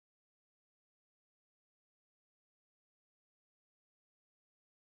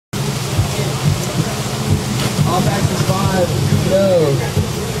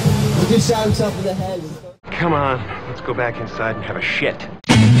shot himself in the head. Come on, let's go back inside and have a shit.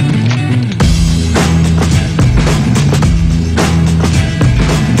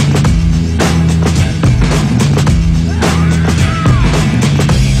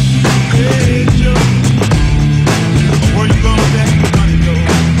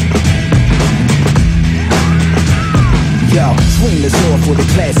 Swing this off with a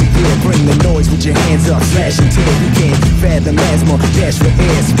classic gear. Bring the noise with your hands up, slash and tear. You can't fathom asthma, dash for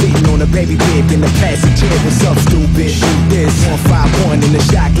air. Spitting on a baby bib in the plastic chair. What's up, stupid? Shoot this 151 in the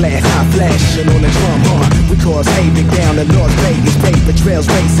shot glass. High flashing on the drum, We cause havoc down to Las Vegas. Paper trails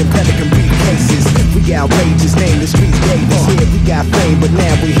racing, pelican briefcases. We outrageous, name the streets Davis. Yeah, we got fame, but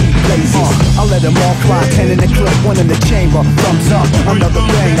now we heat blazes. I'll let them all fly, 10 in the clip, 1 in the chamber. Thumbs up, another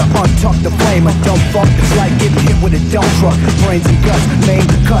banger, untuck the flame. A dumb fuck, it's like getting hit with a dump truck. Brains and guts, main,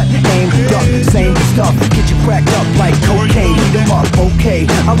 cut, aim, duck, same stuff. Get you cracked up like cocaine, heat 'em up, okay.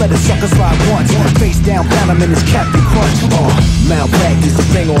 I'll let a sucker slide once, face down, pound him in his Captain Crunch. Malpractice, the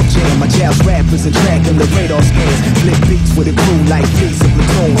thing on jam. My joust rappers and tracking the radar scans. Flick beats with a crew like fleets of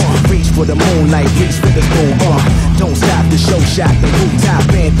platoon. Reach for the moon like reach for the spoon. Don't stop the show shot, the rooftop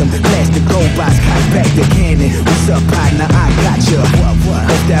anthem. Blast the gold box, cock back the cannon. What's up, partner? I got ya.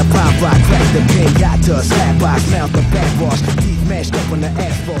 Off that pop rock, crack the pinata. Slap box, mouth the backwash. Teeth mashed up on the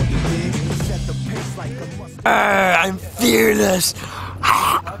asphalt. You dig? Set the pace like a must. I'm fearless.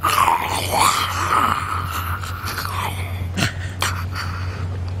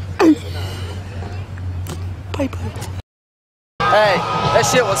 Bye bye. Hey, that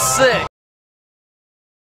shit was sick.